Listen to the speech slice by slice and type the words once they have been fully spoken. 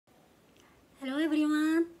Hello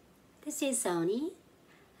everyone, this is Sony.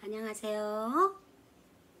 안녕하세요.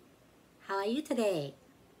 How are you today?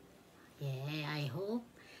 Yeah, I hope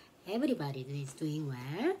everybody is doing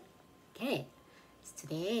well. Okay, so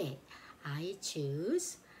today I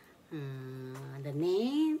choose the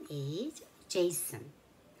name is Jason.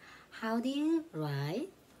 How do you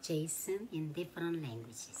write Jason in different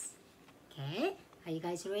languages? Okay, are you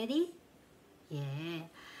guys ready? Yeah.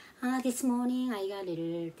 This morning I got a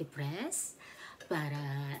little depressed, but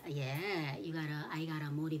yeah, I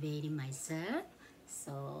gotta motivate myself,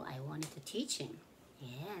 so I wanted to teach him.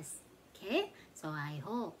 Yes. Okay. So I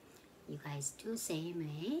hope you guys do same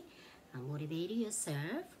way. Motivate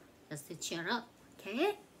yourself just to cheer up.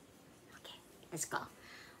 Okay. Okay. Let's go.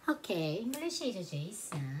 Okay. English is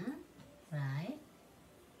Jason, right?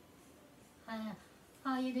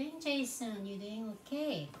 How are you doing, Jason? You doing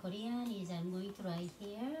okay? Korean is I'm going to write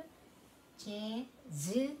here. J,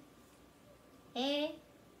 Z, E.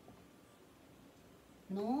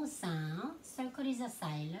 No sound. Circle is a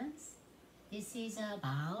silence. This is a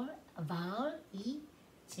vowel, E,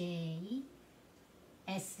 J,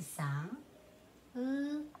 S sound.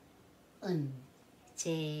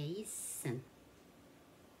 Jason.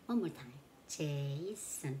 One more time.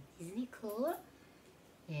 Jason. Isn't it cool?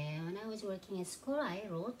 Yeah, when I was working at school, I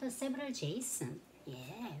wrote several Jason.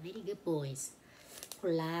 Yeah, very good boys.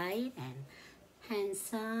 Polite and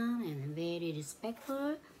handsome and very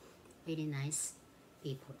respectful. Very nice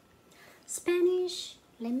people. Spanish,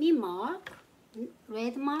 let me mark.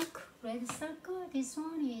 Red circle. This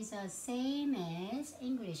one is the same as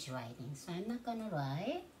English writing, so I'm not gonna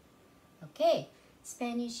write. Okay,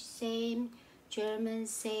 Spanish same, German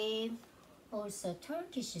same, also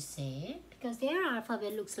Turkish same, because their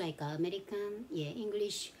alphabet looks like American,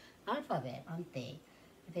 English alphabet, aren't they?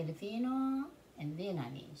 Filipino and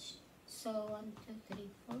Vietnamese. So 1, 2, 3,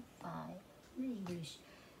 4, 5. English.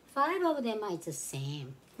 5 of them are the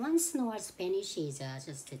same. Once in a while, Spanish is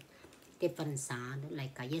just a different sound,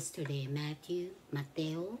 like yesterday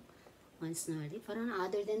Mateo. Once in a while different.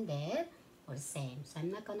 Other than that, or same. So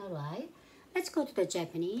I'm not gonna write. Let's go to the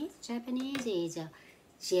Japanese. Japanese is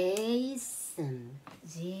Jason.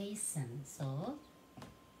 So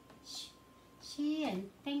she and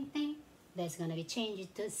ting. That's gonna be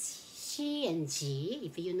changed to she and G.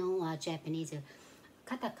 If you know Japanese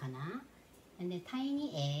katakana. And then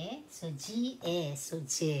tiny a, so G A, so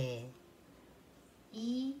J.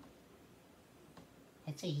 E.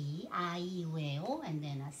 That's E, I, E, U, E, O. And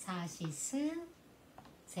then sa, shi, s,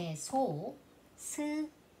 se, so, s,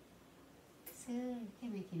 이렇게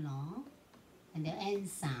make it long. And the N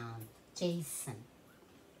sound, Jason.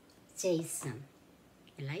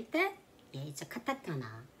 You like that? Yeah, it's a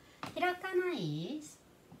katakana. Hiragana is,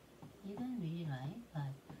 you don't really like,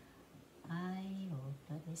 but I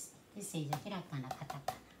wrote this. This is a hiragana,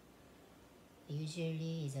 katakana.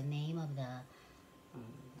 Usually is the name of the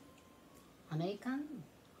American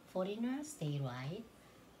foreigners. They write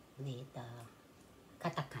with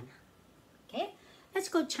katakana. Okay, let's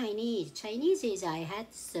go Chinese. Chinese is I had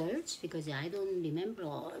to search because I don't remember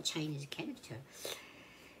all Chinese character.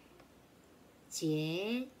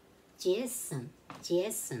 Jason.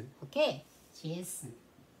 Okay, Jason.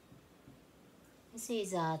 This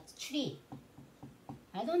is a tree.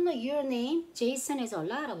 I don't know your name. Jason is a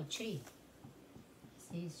lot of tree.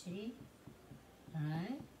 This is tree.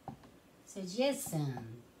 Alright. So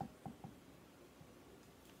Jason.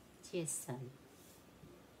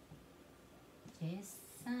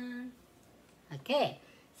 Okay.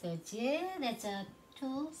 So J, that's a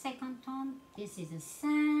 2, second tone. This is a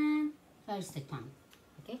san, first tone.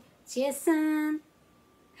 Okay. Jason.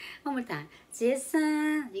 One more time.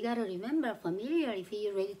 Jason. You gotta remember familiar if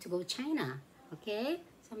you're ready to go China. Okay?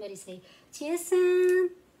 Somebody say, Jason,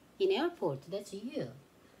 in airport, that's you.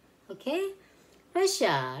 Okay?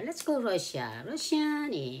 Russia, let's go Russia.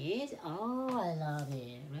 Russian is, oh, I love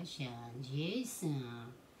it. Russian, Jason.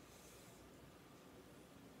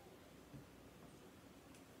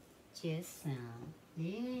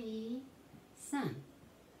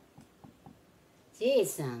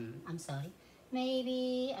 Jason, I'm sorry.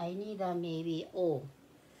 Maybe, I need a maybe O.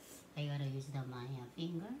 I gotta use my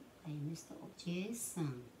finger. I missed the O.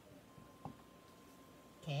 Jason.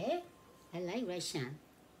 Okay, I like Russian.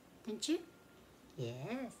 Don't you?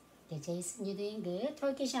 Yes. Okay, Jason, you're doing good.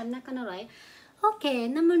 Turkish, I'm not gonna write. Okay,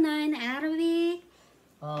 number 9, Arabic.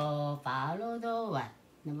 Oh, follow the what?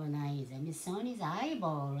 Number 9 is Miss Sony's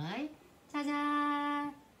eyeball, right?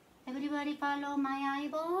 Ta-da! Everybody follow my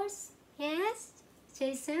eyeballs? Yes?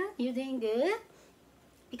 Jason, you're doing good?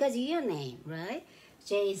 Because your name, right?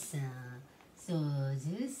 Jason.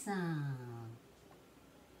 Soju-san.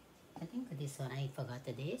 I think this one, I forgot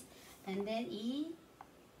this. And then E,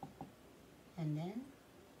 and then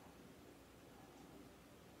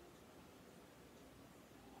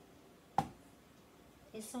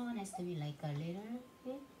this one has to be like a little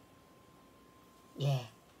bit. Yeah,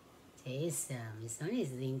 Jason, this one is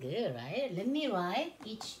doing good, right? Let me write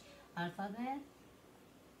each alphabet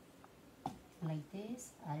like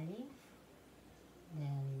this. Alif,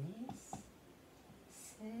 then this,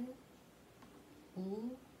 S,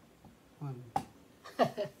 U, 1.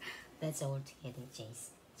 That's all together,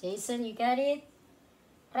 Jason. Jason, you got it?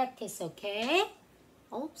 Practice, okay?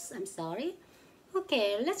 Oops, I'm sorry.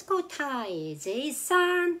 Okay, let's go Thai.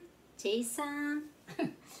 Jason. Jason.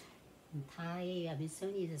 Thai,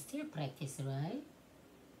 Amazon is still practice, right?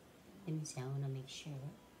 Let me see, I want to make sure.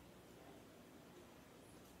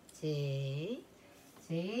 J,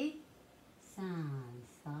 San,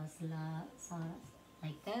 Sa,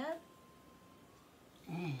 like that.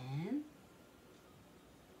 And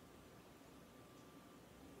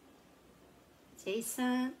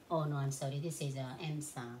Jason. Oh no, I'm sorry. This is M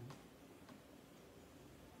sound.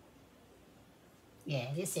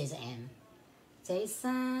 Yeah, this is M.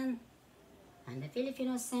 Jason. And the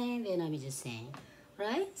Filipino same, Vietnamese same.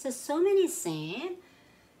 Right? So many same.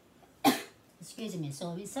 Excuse me.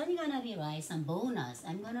 So we're suddenly gonna be write some bonus.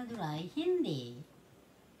 I'm gonna do write Hindi.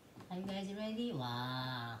 Are you guys ready?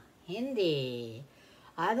 Wow. Hindi.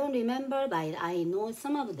 I don't remember, but I know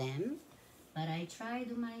some of them. But I try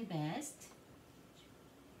to my best.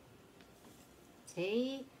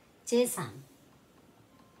 Jason.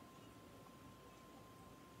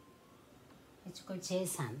 It's called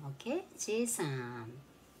Jason, okay? Jason.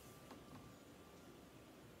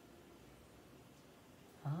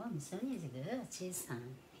 Oh, Miss Sonia is good.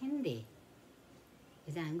 Jason. Hindi.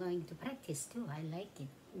 Because I'm going to practice too. I like it.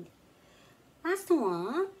 Last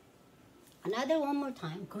one. Another one more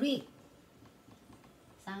time. Greek.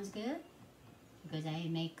 Sounds good? Because I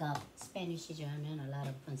make up Spanish, German, a lot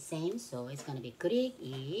of the same. So it's going to be Greek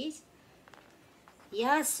is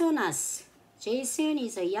Yasonas. Jason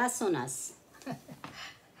is a Yasonas.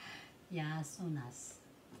 Yasonas.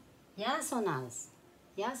 Yasonas.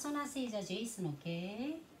 Yasonas is a Jason,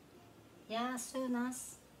 okay?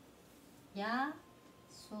 Yasonas. Yasona.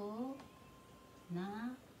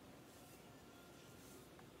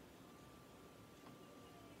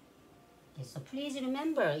 Okay, so please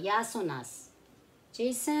remember Yasonas.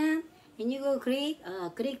 Jason, when you go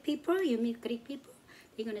Greek people, you meet Greek people,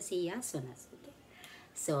 they're gonna say Yasonas, okay?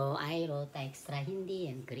 So I wrote extra Hindi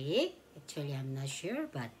and Greek. Actually, I'm not sure,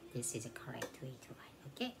 but this is a correct way to write,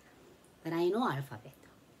 okay? But I know alphabet,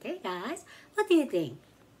 okay, guys? What do you think?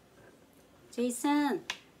 Jason,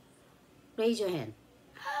 raise your hand.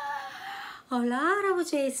 A lot of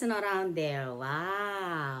Jason around there.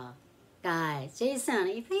 Wow. Guys, Jason,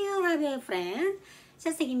 if you have a friend,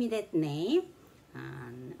 just give me that name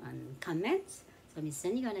on comments. So Miss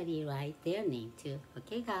Sunny gonna be write their name too.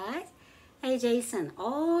 Okay, guys? Hey, Jason.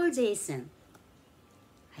 Oh, Jason.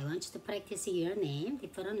 I want you to practice your name,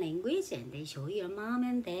 different language, and then show your mom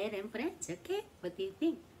and dad and friends. Okay? What do you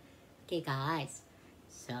think? Okay, guys.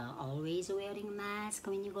 So always wearing a mask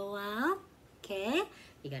when you go out. Okay?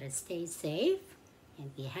 You gotta stay safe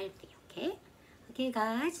and be healthy. Okay? Okay,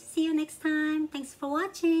 guys. See you next time. Thanks for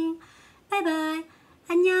watching. Bye bye.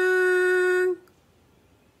 안녕.